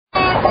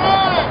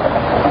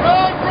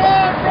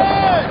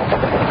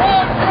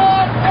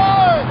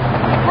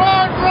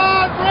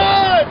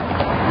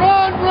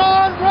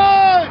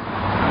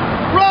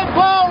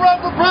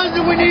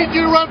need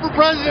you to run for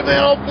president,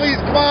 man. Oh, please,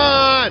 come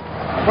on.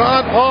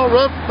 Ron Paul,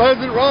 run for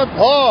president, Ron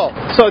Paul.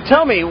 So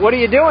tell me, what are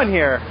you doing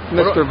here,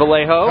 Mr.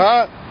 Vallejo?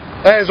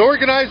 As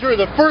organizer of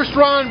the first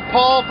Ron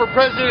Paul for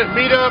President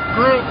meetup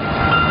group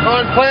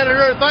on planet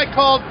Earth, I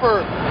called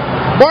for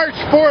March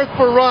 4th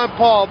for Ron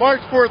Paul. March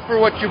 4th for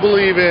what you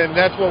believe in.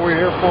 That's what we're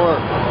here for.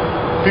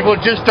 People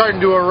are just starting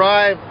to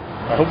arrive.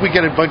 I hope we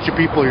get a bunch of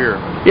people here.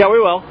 Yeah, we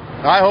will.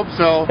 I hope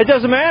so. It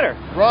doesn't matter.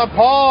 Ron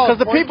Paul. Because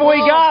the people we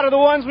got are the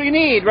ones we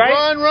need, right?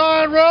 Run,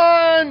 run,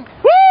 run!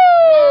 Woo!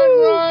 Run,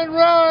 run,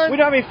 run! We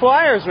don't have any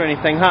flyers or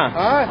anything, huh?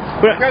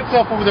 We got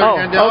stuff over there,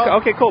 Gandel.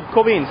 Okay, cool.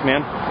 Cool beans,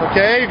 man.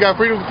 Okay, you got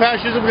freedom from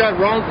fascism, we got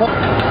Ron Paul.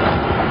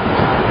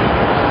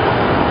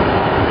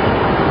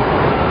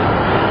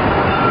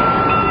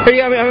 Hey,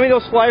 how many of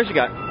those flyers you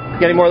got? You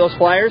got any more of those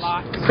flyers?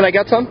 Can I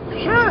get some?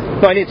 Sure.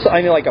 No, I need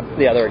like a...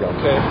 Yeah, there we go.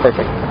 Okay.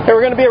 Perfect. Hey,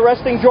 we're going to be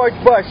arresting George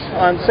Bush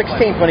on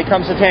 16th when he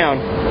comes to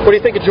town. What do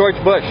you think of George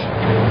Bush?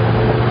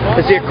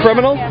 Is he a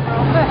criminal?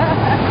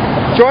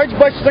 George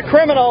Bush is a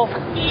criminal.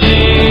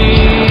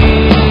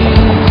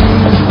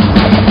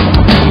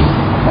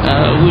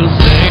 I will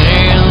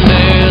stand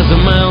as a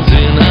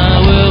mountain.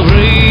 I will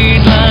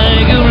breathe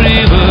like a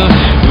river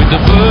with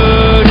a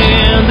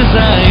burning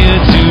desire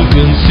to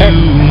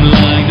consume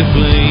like the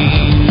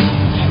flame.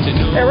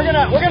 Hey, we're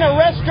gonna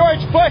arrest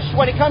George Bush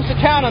when he comes to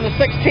town on the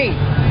 16th.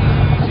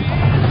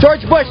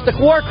 George Bush, the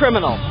war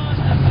criminal.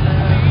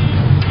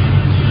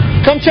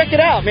 Come check it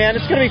out, man.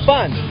 It's gonna be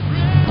fun.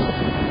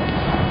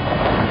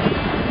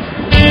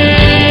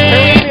 Hey,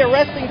 we're gonna be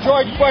arresting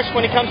George Bush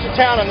when he comes to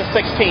town on the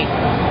 16th.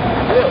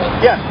 Really?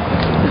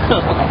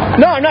 Yeah.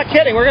 No, I'm not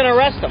kidding. We're gonna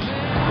arrest him.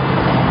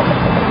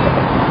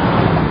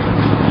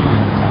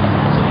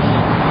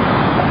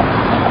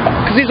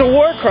 Because he's a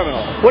war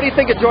criminal. What do you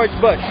think of George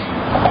Bush?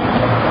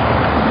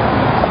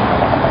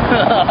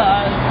 Well,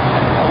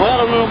 I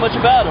don't know much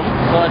about him,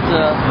 but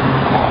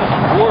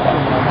war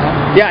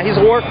criminal. Yeah, he's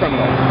a war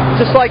criminal.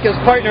 Just like his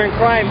partner in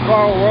crime,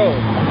 Karl Rove.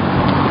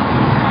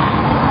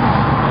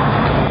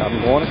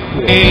 I'm going to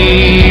school.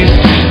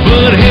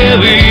 But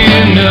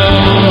heaven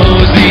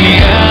knows the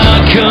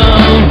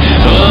outcome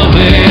of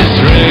this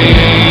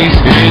race.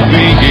 It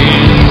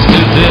begins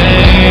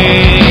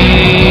today.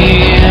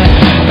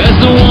 As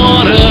the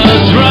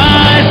waters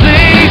rise,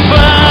 they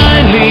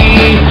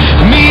finally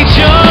meet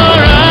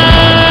your eyes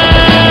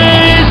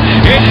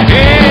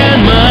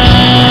and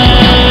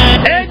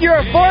mine. And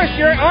your force,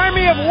 your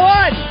army of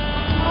one.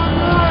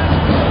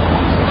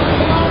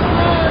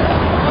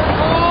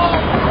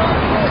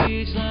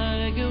 It's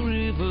like a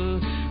river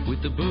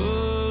with the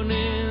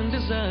burning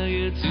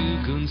desire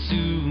to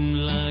consume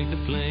like the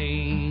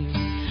flame.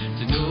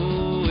 To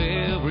know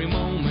every moment.